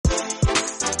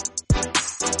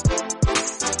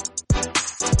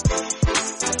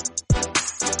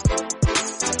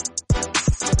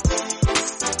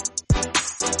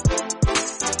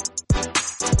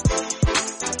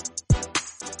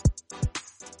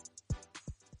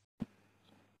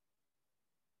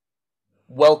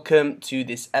Welcome to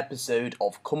this episode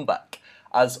of Comeback.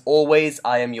 As always,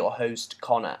 I am your host,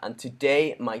 Connor, and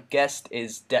today my guest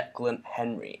is Declan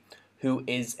Henry, who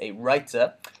is a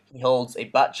writer. He holds a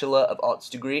Bachelor of Arts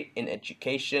degree in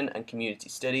Education and Community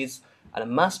Studies and a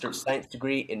Master of Science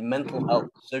degree in Mental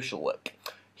Health Social Work.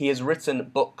 He has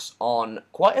written books on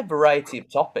quite a variety of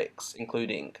topics,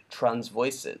 including trans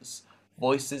voices,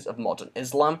 voices of modern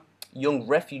Islam, young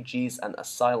refugees and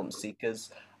asylum seekers,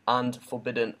 and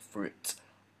forbidden fruit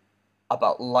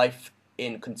about life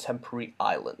in contemporary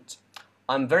Ireland.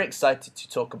 I'm very excited to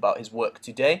talk about his work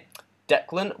today.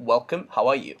 Declan, welcome. How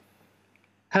are you?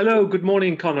 Hello, good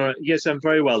morning, Connor. Yes, I'm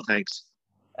very well, thanks.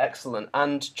 Excellent.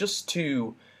 And just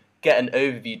to get an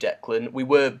overview, Declan, we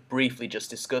were briefly just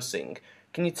discussing.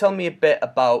 Can you tell me a bit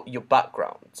about your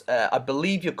background? I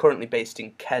believe you're currently based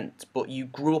in Kent, but you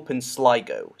grew up in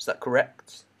Sligo. Is that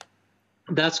correct?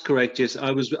 That's correct. Yes,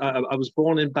 I was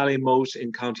born in Ballymote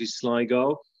in County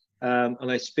Sligo, and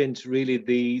I spent really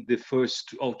the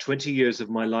first 20 years of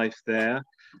my life there.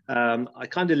 I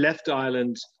kind of left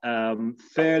Ireland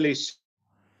fairly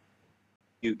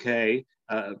UK.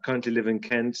 Currently live in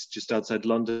Kent, just outside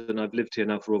London. I've lived here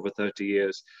now for over 30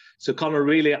 years. So, Connor,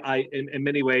 really, in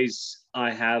many ways,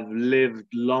 I have lived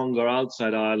longer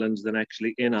outside Ireland than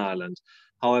actually in Ireland.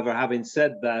 However, having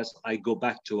said that, I go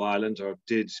back to Ireland, or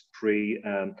did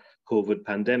pre-COVID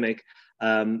pandemic.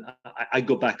 I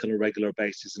go back on a regular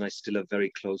basis, and I still have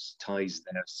very close ties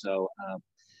there. So,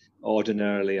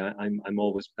 ordinarily I'm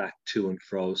always back to and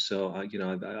fro. So I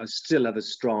still have a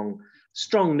strong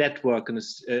network and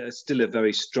still a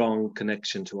very strong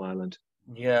connection to Ireland.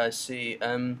 Yeah, I see.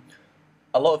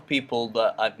 A lot of people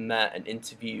that I've met and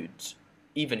interviewed,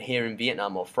 even here in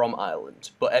Vietnam or from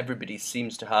Ireland, but everybody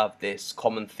seems to have this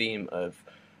common theme of,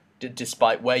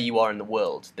 despite where you are in the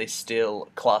world, they still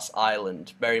class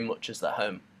Ireland very much as their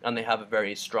home, and they have a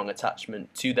very strong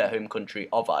attachment to their home country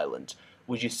of Ireland.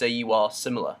 Would you say you are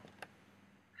similar?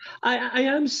 I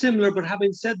am similar, but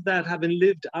having said that, having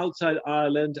lived outside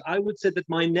Ireland, I would say that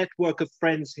my network of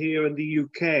friends here in the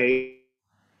UK,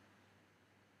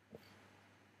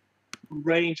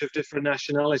 range of different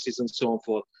nationalities and so on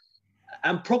forth,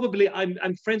 and probably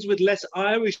I'm friends with less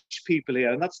Irish people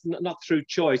here, and that's not through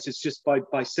choice. It's just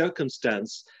by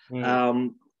circumstance. Mm.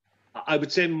 Um, I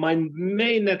would say my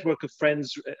main network of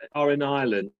friends are in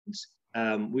Ireland,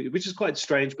 which is quite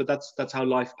strange, but that's how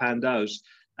life panned out.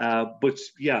 But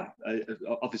yeah,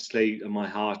 obviously my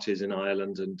heart is in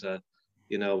Ireland, and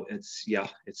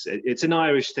it's an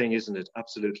Irish thing, isn't it?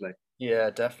 Absolutely. Yeah,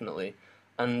 definitely.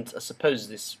 And I suppose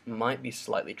this might be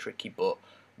slightly tricky, but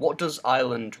what does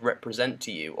Ireland represent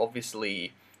to you?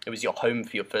 Obviously, it was your home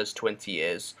for your first 20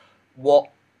 years. What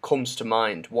comes to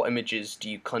mind? What images do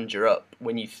you conjure up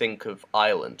when you think of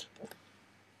Ireland?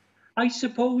 I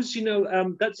suppose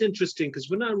that's interesting because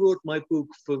when I wrote my book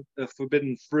for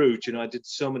Forbidden Fruit, I did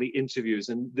so many interviews,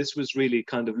 and this was really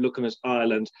kind of looking at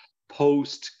Ireland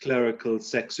post clerical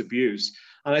sex abuse.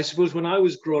 And I suppose when I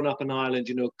was growing up in Ireland,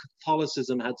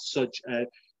 Catholicism had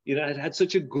it had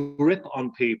such a grip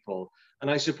on people. And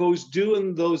I suppose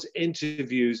doing those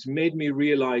interviews made me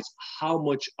realize how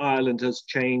much Ireland has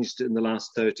changed in the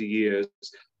last 30 years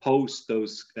post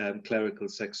those clerical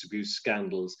sex abuse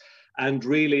scandals, and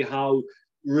really how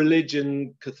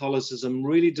religion, Catholicism,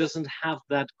 really doesn't have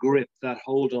that grip, that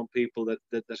hold on people that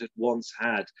it once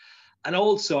had. And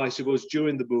also, I suppose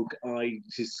during the book, I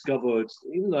discovered,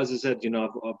 even though, as I said,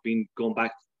 I've been going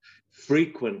back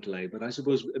frequently, but I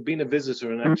suppose being a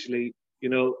visitor and actually,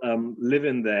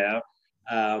 living there,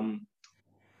 um,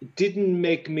 didn't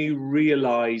make me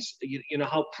realize,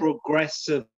 how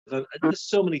progressive. There's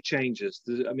so many changes.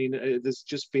 I mean, there's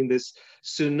just been this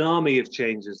tsunami of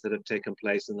changes that have taken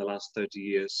place in the last 30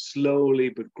 years, slowly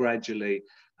but gradually,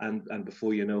 and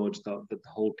before you know it, the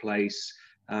whole place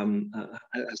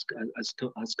has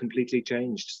completely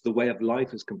changed. The way of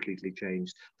life has completely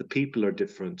changed. The people are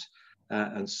different,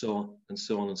 and so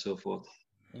on and so forth.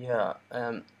 Yeah,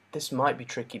 this might be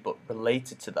tricky, but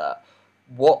related to that,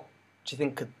 what do you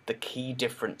think are the key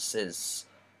differences,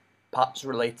 perhaps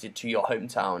related to your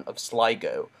hometown of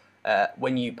Sligo,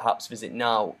 when you perhaps visit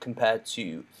now compared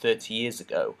to 30 years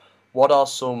ago? What are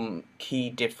some key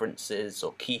differences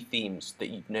or key themes that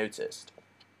you've noticed?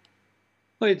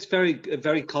 Well, it's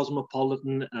very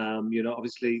cosmopolitan.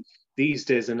 Obviously these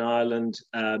days in Ireland,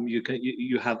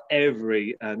 you have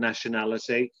every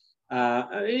nationality.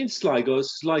 In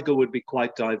Sligo would be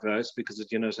quite diverse because it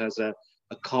has a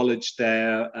college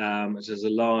there. It has a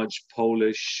large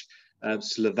Polish,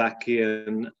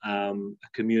 Slovakian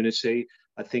community.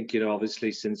 I think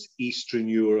obviously since Eastern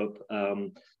Europe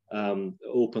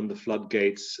opened the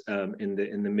floodgates in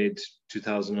the mid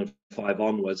 2005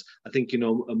 onwards. I think, you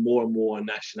know, more and more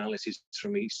nationalities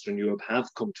from Eastern Europe have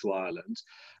come to Ireland.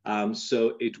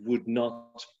 So it would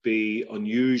not be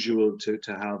unusual to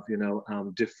have, you know,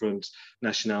 different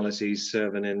nationalities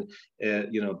serving in,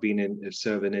 you know,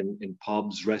 serving in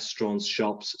pubs, restaurants,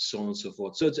 shops, so on and so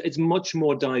forth. So it's much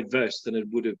more diverse than it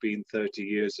would have been 30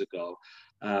 years ago.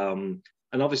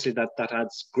 And obviously that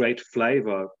adds great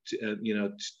flavour, you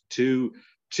know, to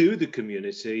the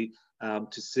community,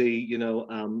 to see, you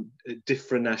know,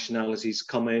 different nationalities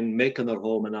come in, making their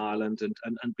home in Ireland,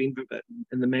 and being,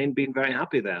 in the main, being very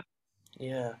happy there.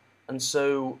 Yeah. And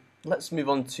so let's move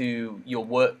on to your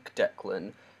work,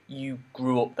 Declan. You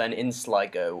grew up then in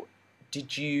Sligo.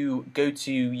 Did you go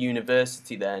to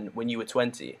university then when you were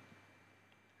 20?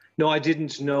 No, I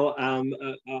didn't know.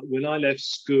 When I left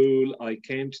school, I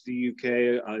came to the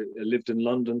UK. I lived in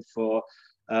London for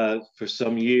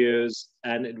some years,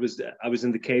 and I was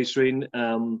in the catering.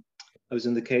 I was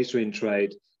in the catering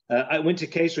trade. I went to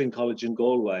catering college in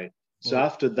Galway. So Mm.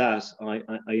 after that,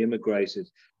 I immigrated,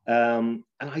 and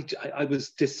I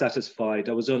was dissatisfied.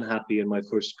 I was unhappy in my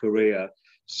first career.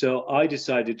 So I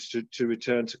decided to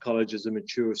return to college as a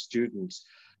mature student.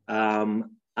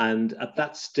 And at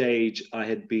that stage, I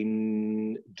had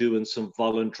been doing some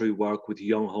voluntary work with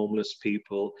young homeless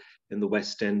people in the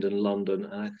West End in London.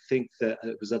 And I think that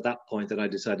it was at that point that I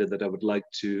decided that I would like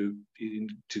to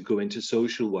go into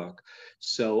social work.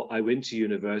 So I went to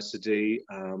university.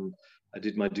 I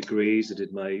did my degrees. I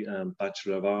did my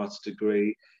Bachelor of Arts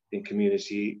degree in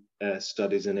Community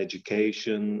Studies and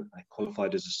Education. I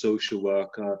qualified as a social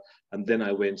worker. And then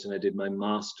I went and I did my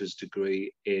master's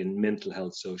degree in mental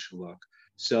health social work.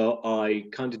 So I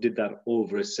kind of did that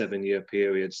over a 7-year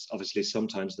period. Obviously,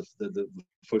 sometimes the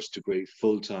first degree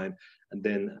full time, and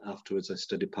then afterwards I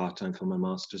studied part time for my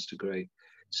master's degree.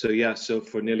 So yeah, so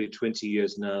for nearly 20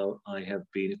 years now, I have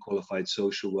been a qualified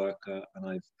social worker,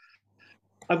 and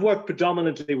I've worked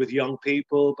predominantly with young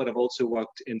people, but I've also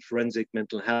worked in forensic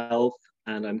mental health,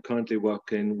 and I'm currently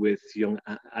working with young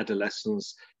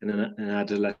adolescents in an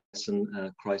adolescent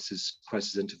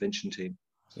crisis intervention team.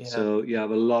 Yeah. So yeah, I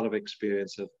have a lot of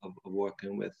experience of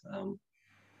working with,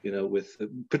 you know, with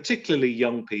particularly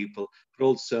young people, but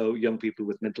also young people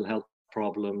with mental health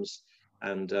problems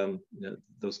and you know,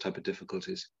 those type of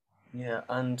difficulties. Yeah.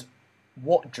 And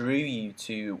what drew you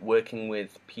to working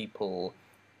with people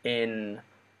in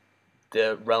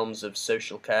the realms of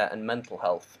social care and mental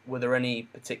health? Were there any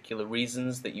particular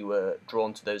reasons that you were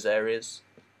drawn to those areas?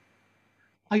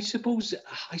 I suppose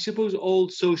I suppose all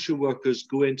social workers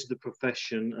go into the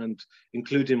profession, and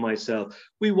including myself,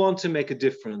 we want to make a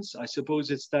difference. I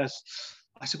suppose it's that.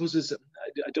 I suppose it's.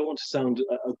 I don't want to sound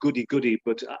a goody goody,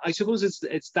 but I suppose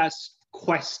it's that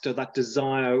quest or that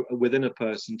desire within a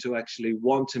person to actually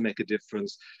want to make a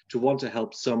difference, to want to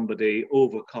help somebody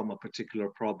overcome a particular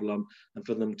problem, and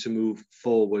for them to move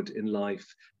forward in life.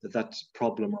 That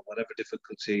problem or whatever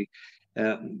difficulty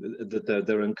that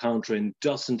they're encountering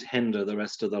doesn't hinder the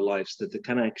rest of their lives, that they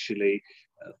can actually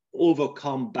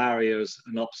overcome barriers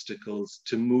and obstacles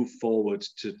to move forward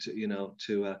to you know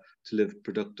to live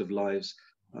productive lives.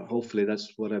 Hopefully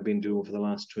that's what I've been doing for the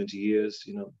last 20 years,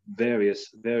 you know,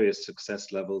 various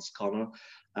success levels, Connor.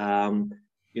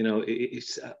 You know,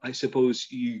 it's I suppose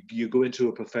you go into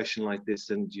a profession like this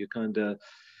and you kind of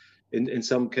in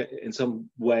some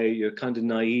way you're kind of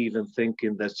naive and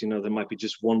thinking that, you know, there might be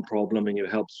just one problem and you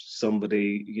help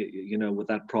somebody, you know, with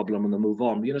that problem and they move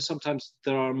on. You know, sometimes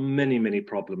there are many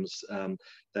problems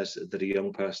that a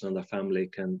young person and their family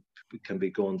can be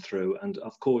going through, and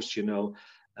of course, you know,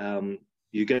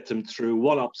 you get them through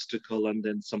one obstacle and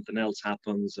then something else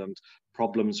happens and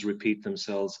problems repeat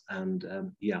themselves,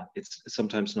 and yeah, it's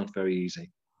sometimes not very easy.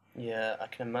 Yeah, I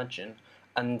can imagine.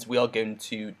 And we are going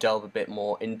to delve a bit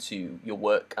more into your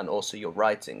work and also your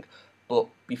writing. But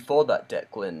before that,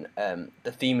 Declan,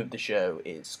 the theme of the show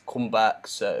is comeback.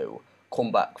 So,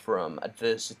 comeback from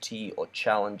adversity or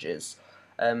challenges.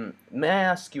 May I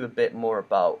ask you a bit more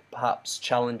about perhaps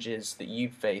challenges that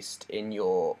you've faced in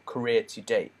your career to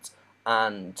date,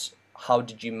 and how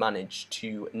did you manage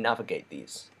to navigate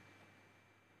these?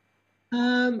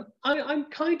 I'm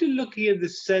kind of lucky in the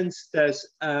sense that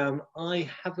I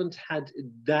haven't had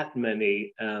that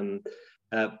many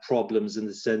problems, in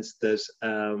the sense that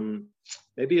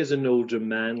maybe as an older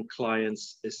man,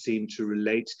 clients seem to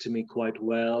relate to me quite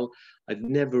well. I've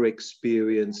never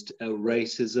experienced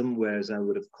racism, whereas I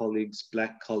would have colleagues,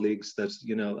 black colleagues, that,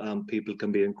 you know, people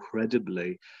can be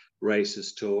incredibly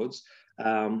racist towards.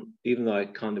 Even though I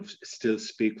kind of still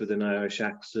speak with an Irish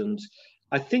accent,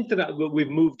 I think that we've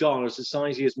moved on, our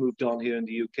society has moved on here in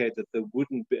the UK, that there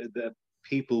wouldn't be, that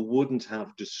people wouldn't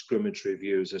have discriminatory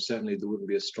views, or certainly they wouldn't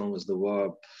be as strong as they were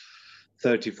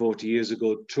 30, 40 years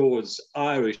ago towards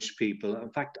Irish people. In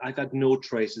fact, I've had no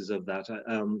traces of that.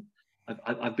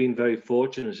 I've been very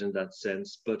fortunate in that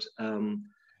sense, but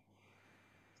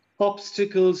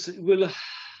obstacles will,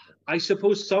 I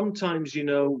suppose sometimes,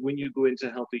 when you go in to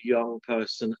help a young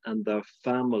person and their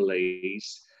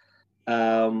families,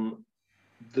 um,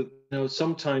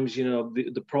 sometimes,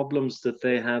 the problems that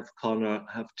they have, Connor,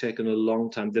 have taken a long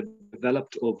time. They've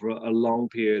developed over a long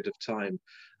period of time.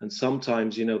 And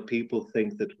sometimes, people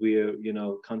think that we're,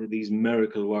 kind of these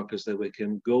miracle workers, that we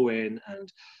can go in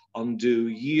and undo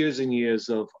years and years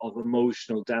of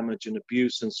emotional damage and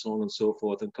abuse and so on and so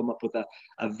forth, and come up with a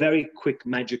very quick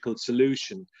magical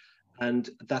solution. And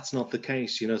that's not the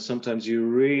case. Sometimes you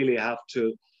really have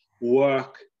to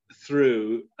work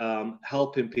through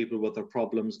helping people with their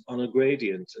problems on a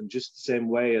gradient, and just the same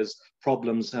way as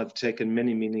problems have taken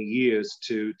many, many years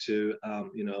to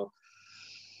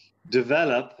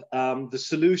develop, the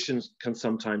solutions can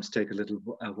sometimes take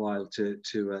a while to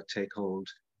take hold.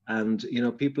 And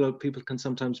people can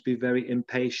sometimes be very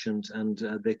impatient, and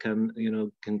they can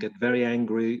get very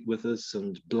angry with us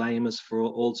and blame us for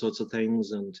all sorts of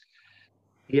things. And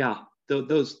yeah,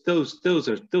 those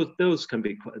can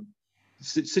be quite,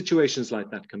 situations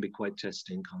like that can be quite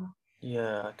testing, Connor.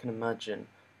 Yeah, I can imagine.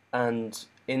 And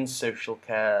in social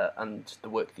care and the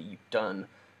work that you've done,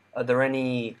 are there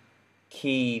any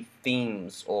key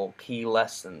themes or key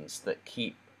lessons that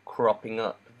keep cropping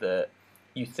up that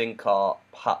you think are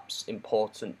perhaps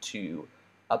important to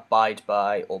abide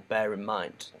by or bear in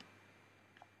mind?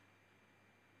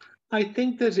 I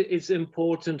think that it's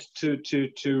important to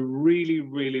really,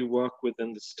 really work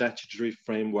within the statutory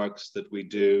frameworks that we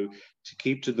do, to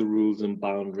keep to the rules and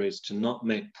boundaries, to not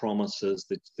make promises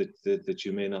that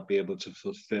you may not be able to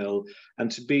fulfill, and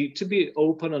to be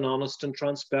open and honest and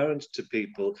transparent to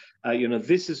people.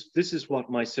 This is what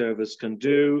my service can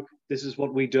do. This is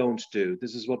what we don't do.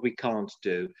 This is what we can't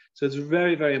do. So it's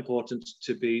very, very important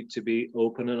to be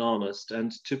open and honest,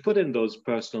 and to put in those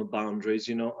personal boundaries.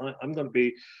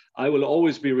 I will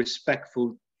always be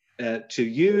respectful to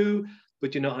you,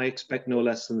 but I expect no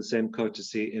less than the same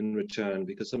courtesy in return,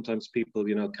 because sometimes people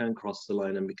can cross the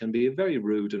line and can be very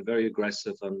rude and very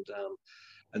aggressive,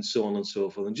 and so on and so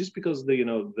forth. And just because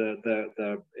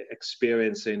they're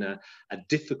experiencing a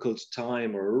difficult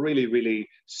time, or really really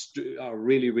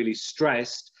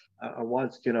stressed,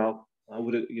 whilst I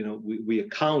would we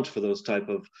account for those type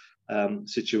of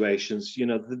situations,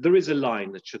 there is a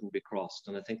line that shouldn't be crossed,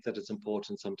 and I think that it's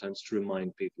important sometimes to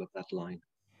remind people of that line.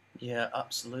 Yeah,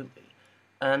 absolutely.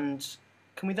 And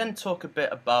can we then talk a bit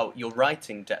about your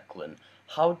writing, Declan?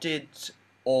 How did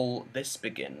all this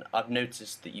begin? I've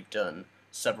noticed that you've done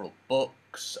several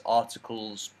books,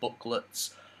 articles,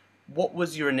 booklets. What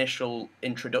was your initial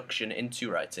introduction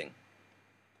into writing?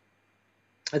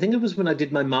 I think it was when I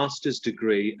did my master's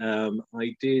degree.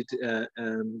 I did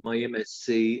my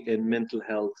MSc in mental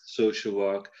health social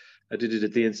work. I did it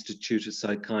at the Institute of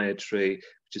Psychiatry,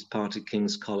 which is part of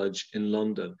King's College in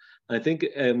London. I think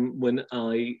when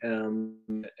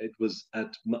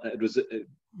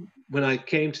when I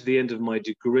came to the end of my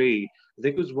degree, I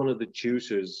think it was one of the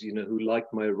tutors, who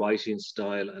liked my writing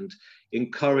style and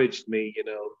encouraged me,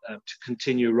 to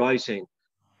continue writing.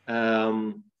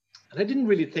 And I didn't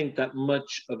really think that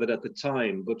much of it at the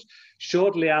time, but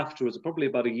shortly afterwards, probably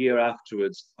about a year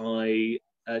afterwards, I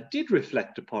did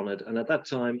reflect upon it. And at that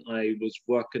time, I was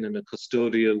working in a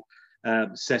custodial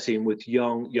setting with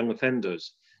young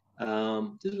offenders.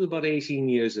 This was about 18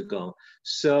 years ago.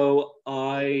 So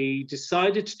I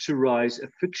decided to write a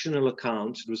fictional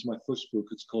account. It was my first book.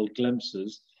 It's called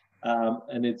Glimpses.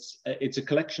 And it's a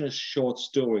collection of short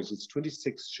stories. It's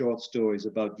 26 short stories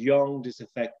about young,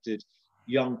 disaffected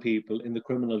young people in the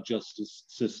criminal justice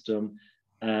system.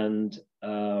 And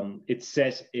it's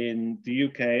set in the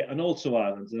UK and also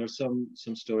Ireland. There are some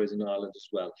stories in Ireland as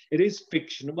well. It is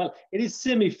fictional. Well, it is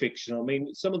semi-fictional. I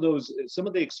mean, some of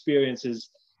the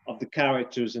experiences of the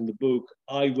characters in the book,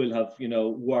 I will have,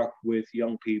 worked with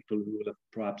young people who will have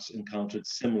perhaps encountered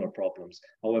similar problems.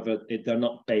 However, they're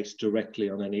not based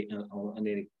directly on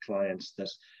any clients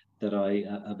that I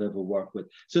have ever worked with.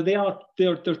 So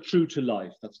they're true to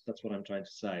life. That's what I'm trying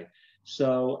to say.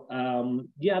 So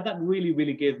that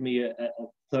really gave me a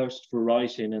thirst for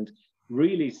writing, and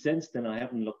really since then I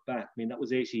haven't looked back. I mean, that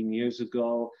was 18 years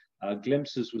ago.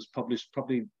 Glimpses was published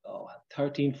probably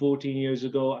 13, 14 years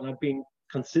ago, and I've been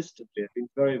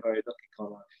very, very lucky,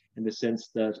 Connor, in the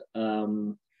sense that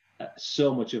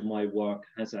so much of my work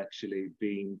has actually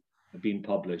been been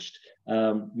published.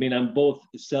 I mean, I'm both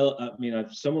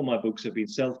some of my books have been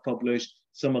self-published,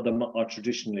 some of them are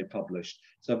traditionally published.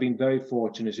 So I've been very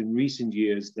fortunate in recent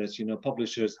years that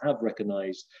publishers have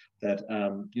recognised that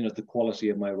the quality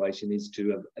of my writing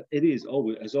has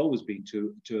always been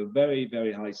to a very,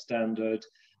 very high standard.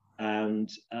 And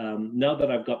now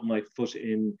that I've got my foot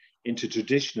into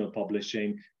traditional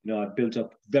publishing, I've built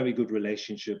up very good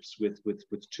relationships with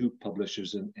two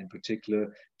publishers in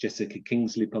particular, Jessica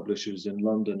Kingsley Publishers in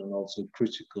London, and also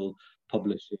Critical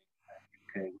Publishing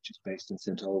UK, which is based in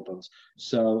St Albans.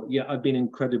 So yeah, I've been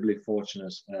incredibly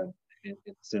fortunate in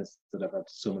the sense that I've had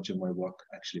so much of my work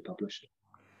actually published.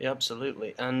 Yeah,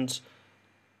 absolutely. And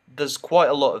there's quite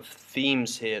a lot of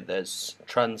themes here. There's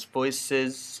trans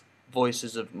voices,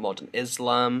 voices of modern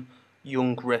Islam,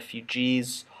 young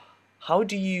refugees. How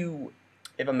do you,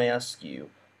 if I may ask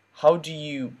you, how do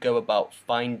you go about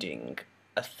finding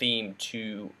a theme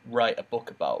to write a book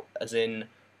about? As in,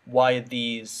 why are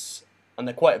these, and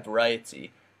they're quite a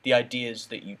variety, the ideas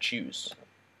that you choose?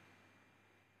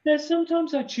 Yeah,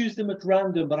 sometimes I choose them at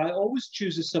random, but I always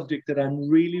choose a subject that I'm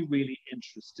really, really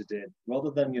interested in, rather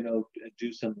than,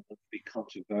 do something that would be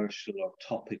controversial or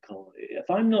topical. If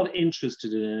I'm not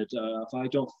interested in it, if I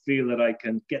don't feel that I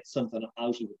can get something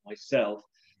out of it myself,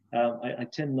 I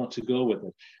tend not to go with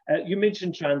it. You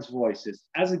mentioned trans voices.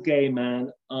 As a gay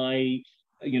man, I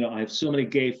have so many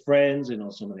gay friends, I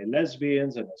know so many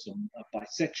lesbians, I know some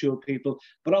bisexual people,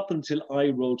 but up until I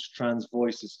wrote Trans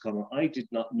Voices, Conor, I did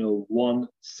not know one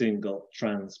single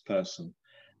trans person.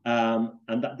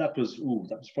 And that was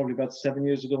probably about 7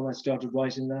 years ago when I started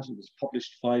writing that. It was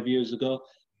published 5 years ago.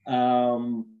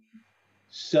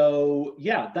 So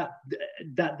yeah,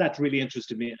 that really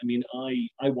interested me. I mean,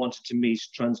 I wanted to meet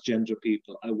transgender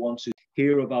people. I wanted to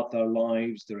hear about their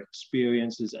lives, their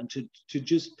experiences, and to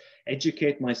just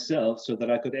educate myself so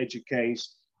that I could educate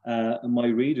my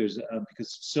readers,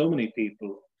 because so many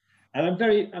people, and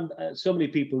so many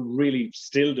people really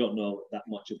still don't know that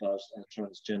much about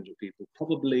transgender people.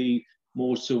 Probably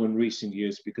more so in recent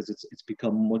years because it's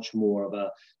become much more of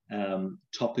a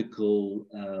topical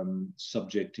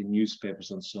subject in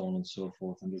newspapers and so on and so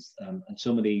forth. And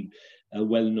so many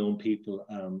well-known people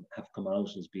have come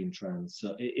out as being trans.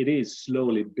 So it is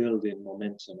slowly building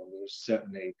momentum, and there's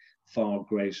certainly far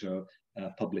greater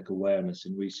public awareness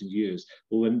in recent years.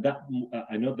 But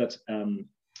I know that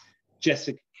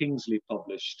Jessica Kingsley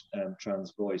published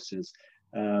Trans Voices.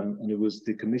 And it was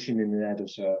the commissioning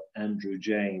editor Andrew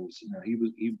James. He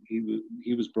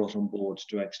was brought on board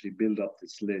to actually build up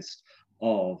this list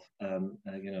of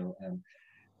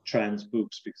trans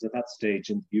books, because at that stage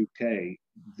in the UK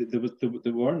there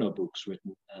were no books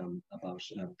written about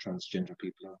transgender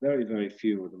people. Very, very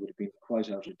few. They would have been quite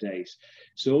out of date.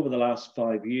 So over the last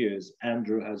 5 years,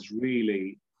 Andrew has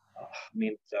really. I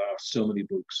mean, there are so many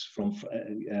books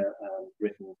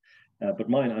written, but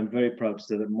mine, I'm very proud to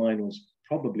say that mine was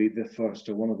probably the first,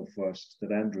 or one of the first,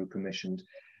 that Andrew commissioned.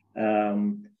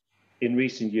 In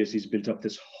recent years, he's built up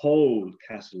this whole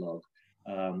catalogue,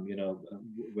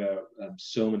 where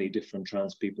so many different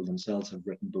trans people themselves have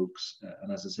written books.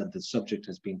 And as I said, the subject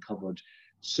has been covered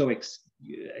so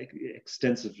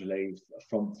extensively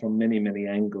from many, many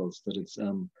angles that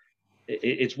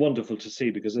it's wonderful to see,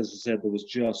 because as I said,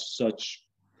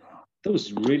 there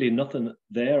was really nothing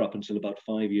there up until about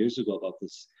 5 years ago about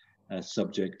this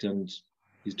subject, and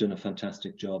he's done a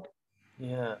fantastic job.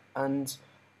 Yeah, and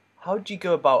how do you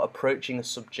go about approaching a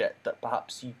subject that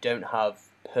perhaps you don't have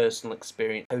personal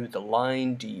experience? How the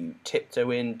line? Do you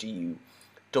tiptoe in? Do you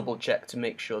double check to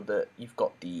make sure that you've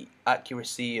got the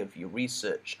accuracy of your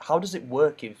research? How does it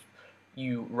work if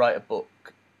you write a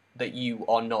book that you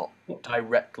are not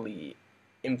directly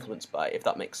influenced by, if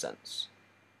that makes sense?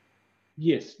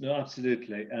 Yes, no,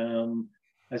 absolutely.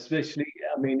 Especially,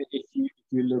 I mean, if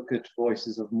you look at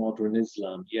Voices of Modern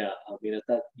Islam, yeah, I mean,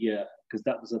 because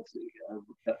that was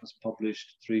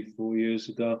published 3-4 years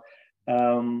ago,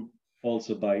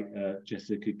 also by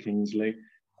Jessica Kingsley.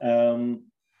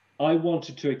 I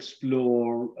wanted to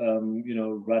explore,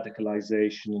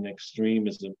 radicalization and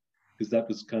extremism, because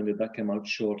that came out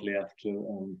shortly after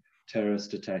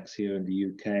terrorist attacks here in the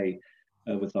UK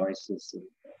with ISIS.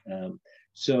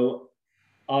 So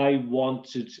I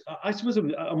suppose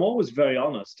I'm always very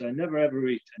honest. I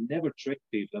never trick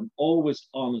people. I'm always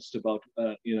honest about,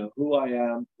 who I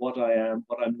am, what I'm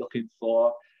looking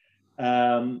for.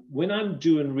 When I'm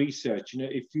doing research,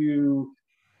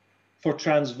 for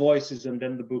Trans Voices and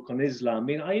then the book on Islam, I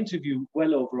mean, I interview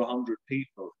well over 100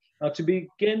 people. Now, to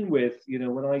begin with,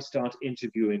 when I start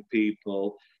interviewing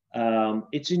people,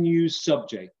 It's a new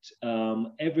subject.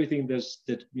 Everything that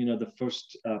the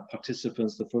first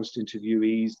participants, the first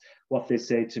interviewees, what they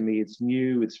say to me, it's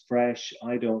new, it's fresh.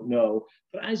 I don't know.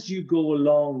 But as you go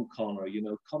along, Connor,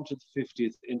 come to the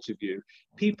 50th interview,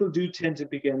 people do tend to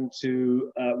begin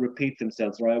to repeat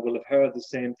themselves, or I will have heard the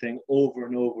same thing over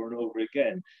and over and over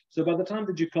again. So by the time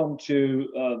that you come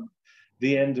to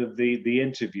the end of the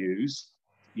interviews,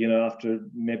 after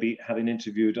maybe having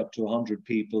interviewed up to 100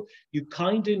 people, you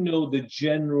kind of know the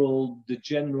general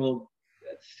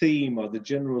theme or the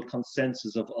general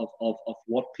consensus of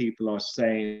what people are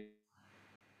saying,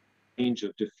 range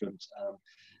of different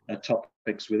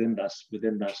topics within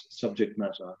that subject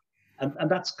matter. And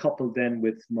that's coupled then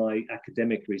with my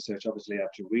academic research. Obviously, I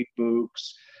have to read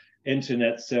books,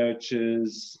 internet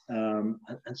searches, and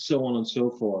so on and so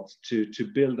forth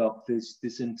to build up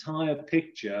this entire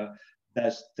picture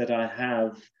that I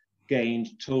have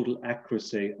gained total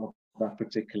accuracy of that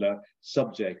particular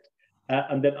subject.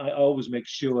 And then I always make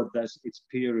sure that it's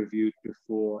peer reviewed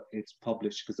before it's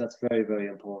published, because that's very, very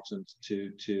important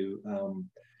to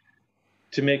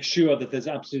make sure that there's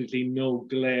absolutely no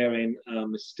glaring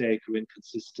mistake or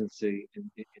inconsistency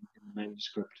in the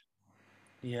manuscript.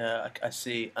 Yeah, I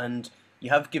see. And you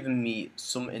have given me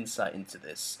some insight into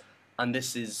this. And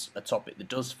this is a topic that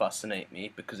does fascinate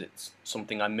me because it's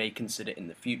something I may consider in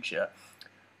the future.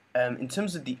 In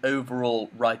terms of the overall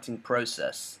writing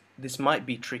process, this might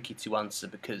be tricky to answer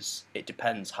because it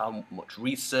depends how much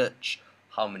research,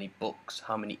 how many books,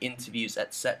 how many interviews,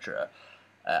 etc.,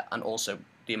 and also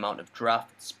the amount of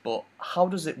drafts. But how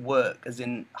does it work? As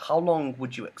in, how long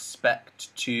would you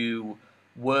expect to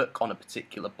work on a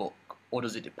particular book, or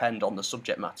does it depend on the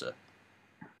subject matter?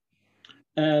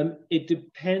 It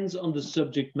depends on the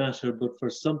subject matter, but for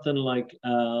something like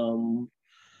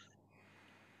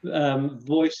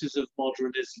Voices of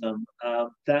Modern Islam,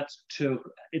 that's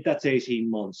 18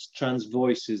 months. Trans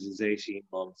Voices is 18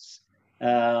 months.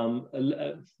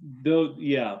 Though,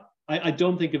 yeah, I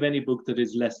don't think of any book that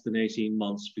is less than 18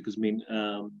 months, because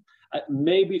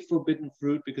maybe Forbidden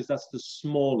Fruit, because that's the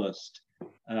smallest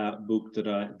book that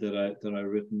I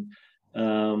written.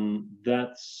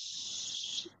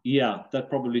 That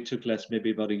probably took less,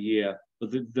 maybe about a year,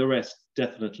 but the rest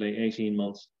definitely 18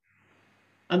 months.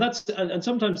 And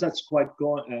sometimes that's quite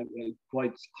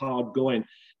hard going,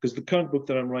 because the current book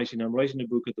that I'm writing a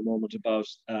book at the moment about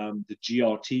the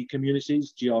GRT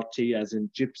communities, GRT as in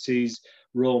Gypsies,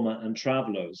 Roma, and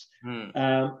Travelers.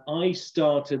 I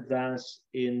started that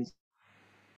in.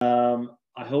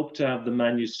 I hope to have the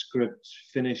manuscript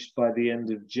finished by the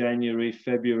end of January,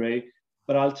 February.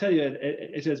 But I'll tell you,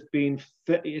 it has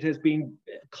been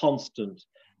constant.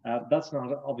 That's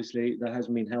not, obviously, that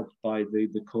hasn't been helped by the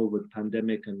COVID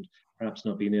pandemic and perhaps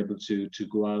not being able to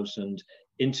go out and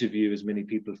interview as many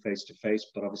people face to face.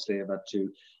 But obviously, I've had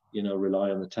to,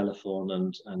 rely on the telephone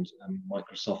and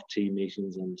Microsoft team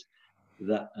meetings and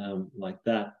that like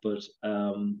that. But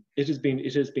it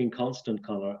has been constant,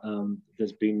 Connor.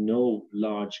 There's been no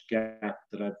large gap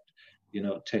that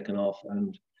I've taken off.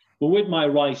 But with my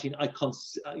writing, I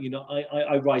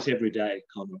write every day,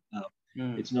 Connor.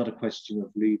 It's not a question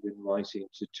of leaving writing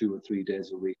to 2 or 3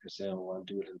 days a week or say, oh, I'll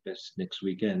do a little bit next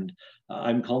weekend.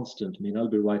 I'm constant. I'll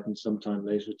be writing sometime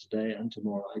later today and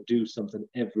tomorrow. I do something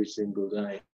every single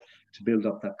day to build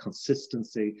up that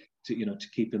consistency, to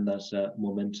keep in that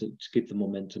momentum, to keep the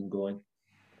momentum going.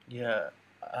 Yeah,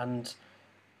 and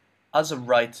as a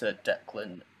writer,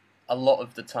 Declan, a lot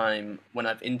of the time when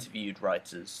I've interviewed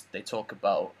writers, they talk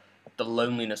about the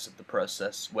loneliness of the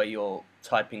process where you're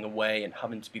typing away and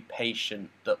having to be patient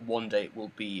that one day it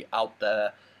will be out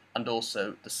there, and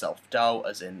also the self-doubt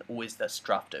as in, oh, is this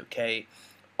draft okay?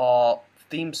 Are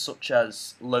themes such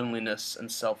as loneliness and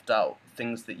self-doubt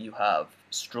things that you have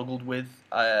struggled with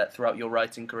throughout your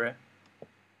writing career?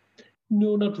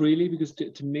 No, not really, because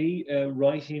to me,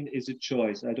 writing is a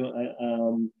choice.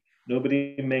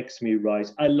 Nobody makes me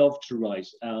write. I love to write.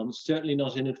 Certainly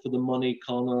not in it for the money,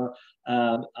 Connor.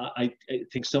 I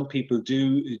think some people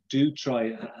do try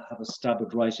have a stab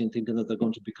at writing, thinking that they're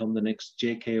going to become the next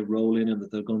J.K. Rowling and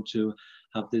that they're going to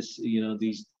have this,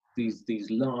 these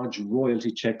large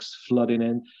royalty checks flooding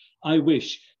in. I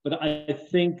wish, but I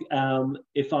think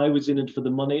if I was in it for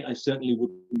the money, I certainly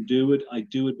wouldn't do it. I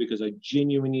do it because I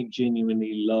genuinely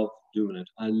love doing it.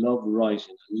 I love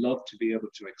writing. I love to be able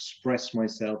to express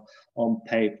myself on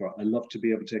paper. I love to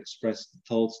be able to express the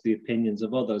thoughts, the opinions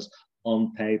of others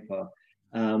on paper.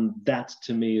 That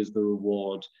to me is the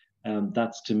reward.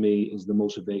 That to me is the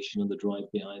motivation and the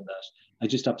drive behind that. I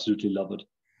just absolutely love it.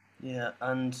 Yeah,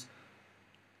 and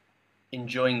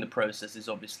enjoying the process is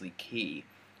obviously key.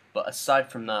 But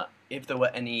aside from that, if there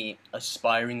were any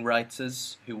aspiring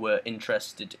writers who were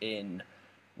interested in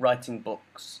writing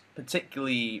books,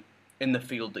 particularly in the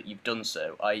field that you've done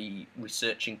so, i.e.,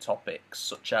 researching topics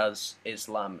such as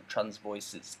Islam, trans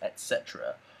voices,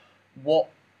 etc., what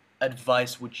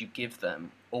advice would you give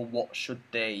them, or what should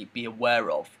they be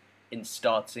aware of in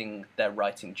starting their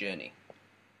writing journey?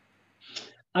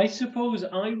 I suppose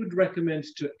I would recommend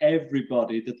to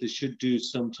everybody that they should do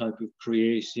some type of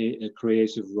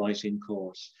creative writing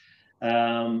course.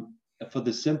 Um, for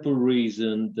the simple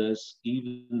reason that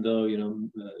even though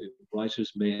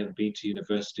writers may have been to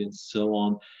university and so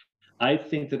on, I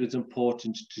think that it's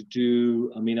important to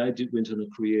do. I mean, went on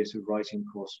a creative writing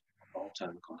course a long time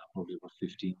ago, probably about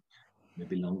 15,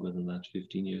 maybe longer than that,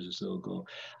 15 years or so ago.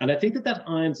 And I think that that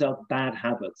irons out bad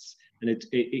habits. And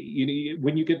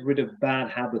when you get rid of bad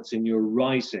habits in your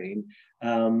writing,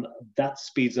 that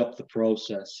speeds up the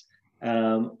process.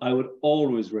 I would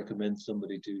always recommend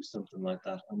somebody do something like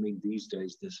that. I mean, these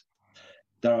days,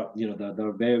 there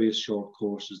are various short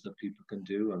courses that people can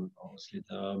do, and obviously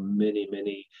there are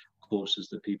many courses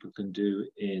that people can do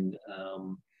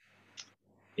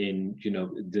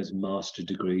there's master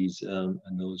degrees and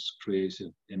those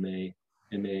creative MA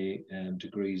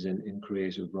degrees in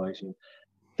creative writing.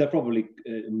 They're probably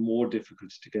more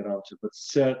difficult to get onto, but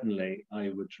certainly I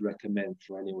would recommend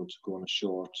for anyone to go on a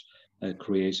short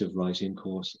creative writing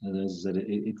course. And as I said,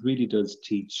 it really does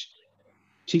teaches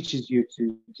you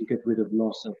to get rid of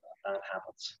lots of bad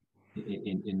habits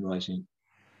in writing.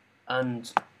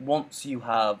 And once you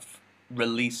have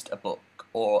released a book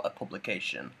or a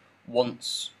publication,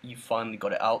 once you've finally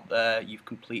got it out there, you've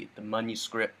completed the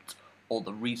manuscript, all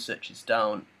the research is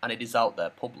down, and it is out there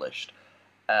published,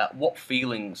 what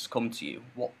feelings come to you?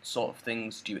 What sort of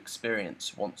things do you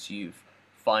experience once you've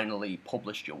finally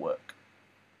published your work?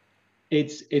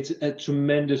 It's a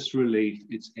tremendous relief.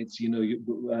 It's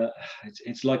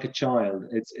like a child.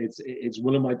 It's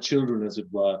one of my children, as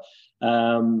it were.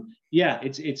 Yeah,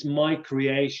 it's my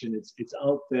creation. It's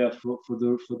out there for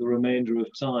the remainder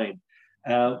of time.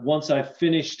 Once I've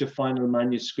finished a final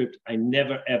manuscript, I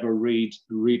never ever read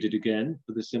it again,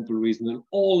 for the simple reason there'll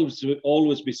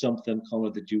always be something,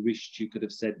 Conor, that you wished you could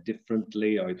have said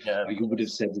differently, Yeah, or you would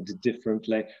have said it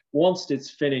differently. Once it's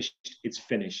finished, it's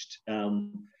finished.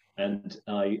 And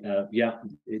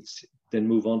it's then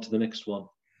move on to the next one.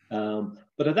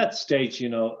 But at that stage,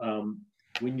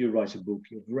 when you write a book,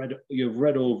 you've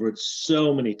read over it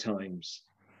so many times.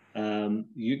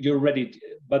 You're ready.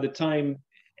 By the time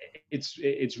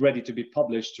it's ready to be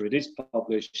published, or it is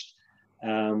published,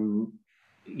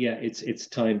 it's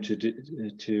time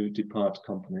to depart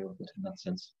company with it in that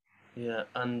sense. Yeah,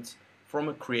 and from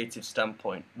a creative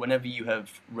standpoint, whenever you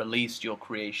have released your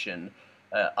creation,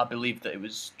 I believe that it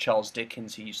was Charles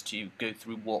Dickens who used to go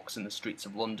through walks in the streets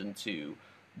of London to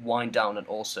wind down and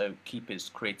also keep his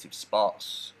creative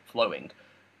sparks flowing.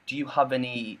 Do you have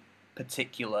any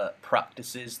particular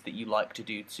practices that you like to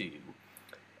do to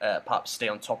perhaps stay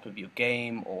on top of your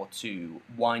game, or to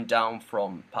wind down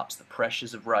from perhaps the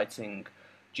pressures of writing?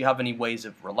 Do you have any ways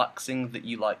of relaxing that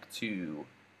you like to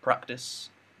practice?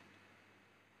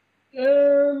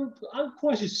 I'm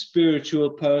quite a spiritual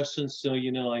person, so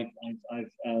I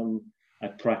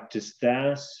practice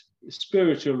that,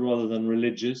 spiritual rather than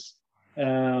religious.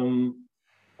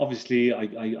 Obviously,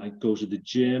 I go to the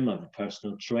gym. I'm a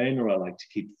personal trainer. I like to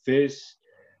keep fit.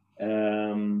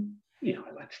 I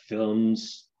like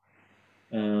films,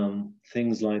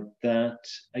 things like that.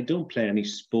 I don't play any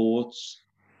sports.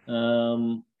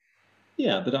 But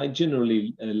I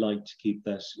generally like to keep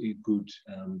that good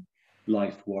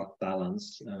life work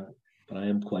balance. But I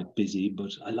am quite busy,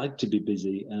 but I like to be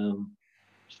busy. I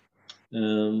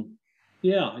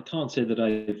can't say that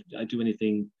I do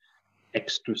anything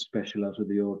extra special out of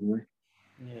the ordinary.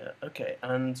 Yeah, okay.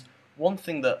 And one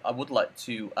thing that I would like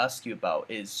to ask you about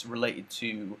is related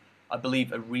to, I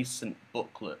believe, a recent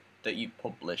booklet that you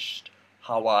published,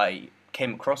 how I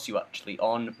came across you actually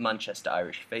on Manchester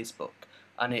Irish Facebook,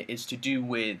 and it is to do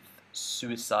with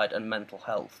suicide and mental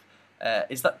health.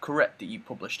 Is that correct that you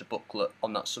published a booklet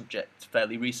on that subject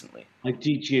fairly recently? I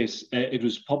did, yes. It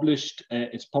was published.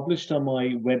 It's published on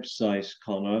my website,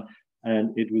 Conor,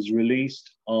 and it was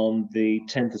released on the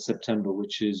 10th of September,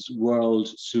 which is World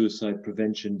Suicide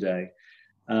Prevention Day.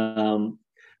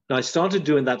 Now I started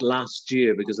doing that last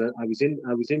year because I was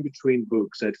in between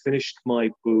books. I'd finished my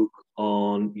book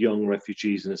on young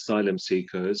refugees and asylum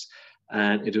seekers,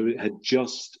 and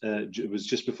it was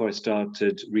just before I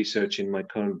started researching my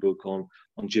current book on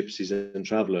gypsies and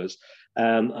travelers.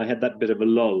 I had that bit of a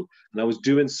lull, and I was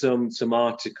doing some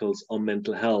articles on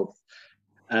mental health,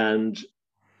 and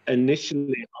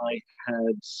initially I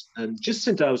had just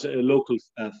sent out a local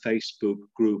Facebook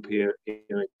group here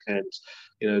in Kent,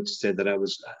 to say that I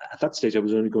was at that stage I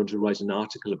was only going to write an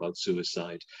article about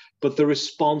suicide, but the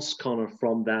response, Connor,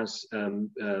 from that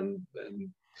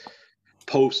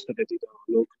post that I did on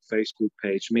our local Facebook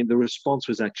page, I mean, the response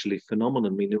was actually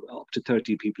phenomenal. I mean, up to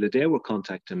 30 people a day were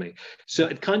contacting me. So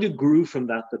it kind of grew from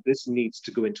that this needs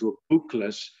to go into a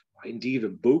booklet, or indeed a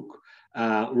book,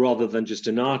 rather than just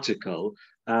an article.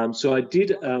 So I did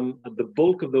the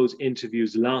bulk of those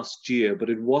interviews last year, but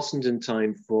it wasn't in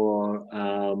time for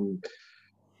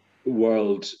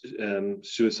World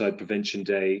Suicide Prevention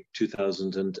Day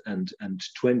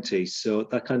 2020. So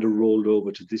that kind of rolled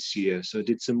over to this year. So I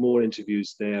did some more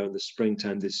interviews there in the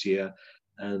springtime this year.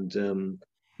 And I'm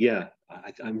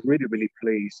really, really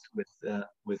pleased with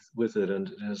it.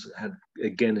 And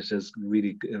it has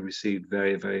really received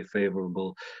very, very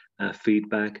favorable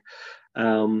feedback.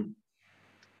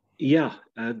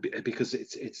 Because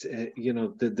it's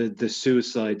the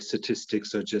suicide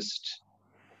statistics are just,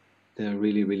 they're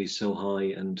really, really so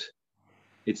high, and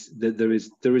there is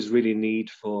really need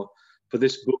for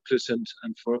this booklet and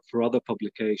for other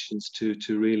publications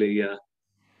to really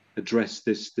address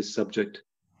this subject.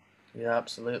 Yeah,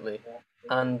 absolutely.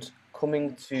 And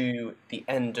coming to the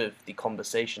end of the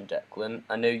conversation, Declan,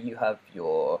 I know you have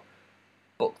your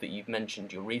book that you've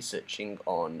mentioned you're researching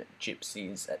on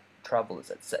gypsies, travelers,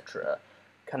 etc.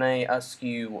 Can I ask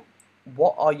you,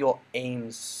 what are your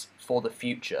aims for the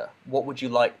future? What would you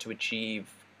like to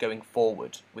achieve going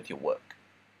forward with your work?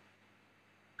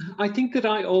 I think that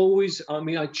I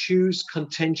choose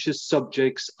contentious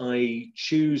subjects. I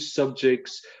choose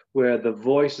subjects where the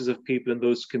voices of people in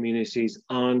those communities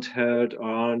aren't heard or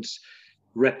aren't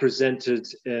represented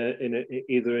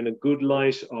either in a good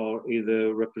light or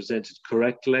either represented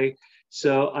correctly.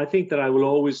 So I think that I will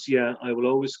always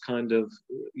kind of,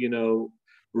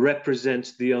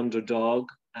 represent the underdog,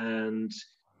 and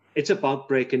it's about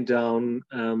breaking down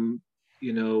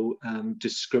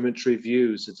discriminatory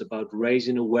views. It's about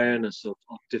raising awareness of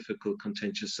difficult,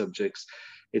 contentious subjects.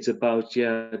 It's about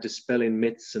dispelling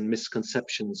myths and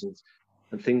misconceptions and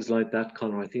things like that,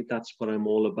 Connor. I think that's what I'm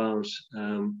all about.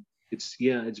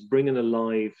 It's bringing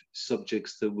alive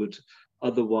subjects that would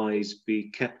otherwise be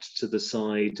kept to the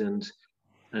side and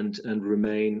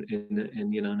remain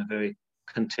in a very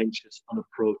contentious,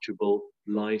 unapproachable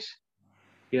light.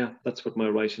 Yeah, that's what my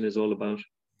writing is all about.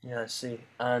 Yeah, I see.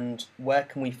 And where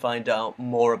can we find out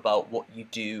more about what you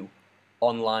do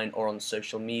online or on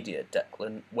social media,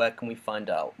 Declan? Where can we find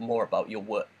out more about your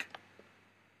work?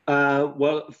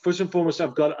 Well, first and foremost,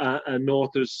 I've got an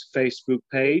author's Facebook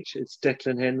page. It's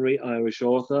Declan Henry, Irish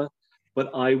author.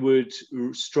 But I would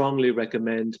strongly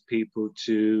recommend people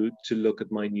to look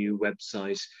at my new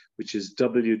website, which is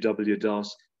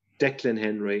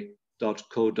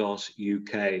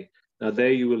www.declanhenry.co.uk. Now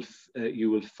there you will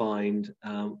find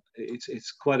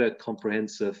it's quite a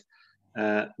comprehensive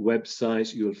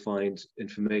website. You will find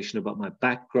information about my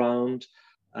background.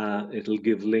 It'll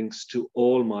give links to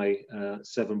all my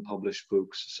 7 published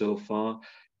books so far.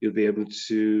 You'll be able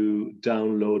to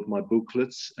download my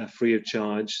booklets free of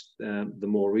charge, the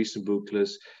more recent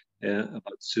booklets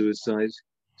about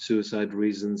suicide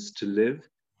reasons to live.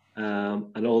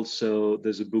 And also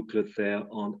there's a booklet there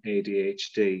on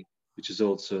ADHD, which is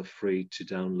also free to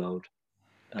download.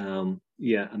 And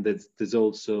there's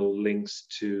also links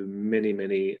to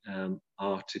many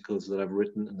articles that I've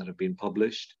written and that have been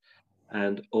published,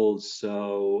 and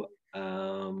also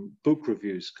book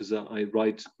reviews, because I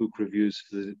write book reviews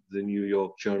for the New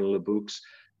York Journal of Books,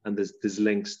 and there's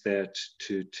links there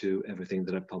to everything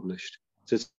that I published.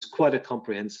 So it's quite a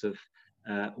comprehensive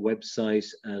website,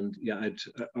 and I'd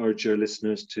urge your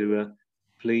listeners to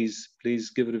please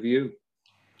give it a view.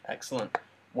 Excellent.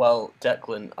 Well,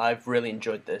 Declan, I've really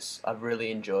enjoyed this. I've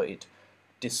really enjoyed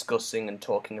discussing and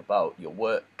talking about your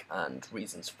work and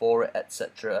reasons for it,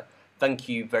 etc. Thank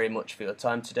you very much for your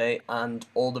time today, and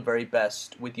all the very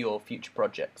best with your future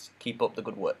projects. Keep up the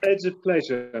good work. It's a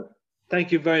pleasure.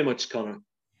 Thank you very much, Connor.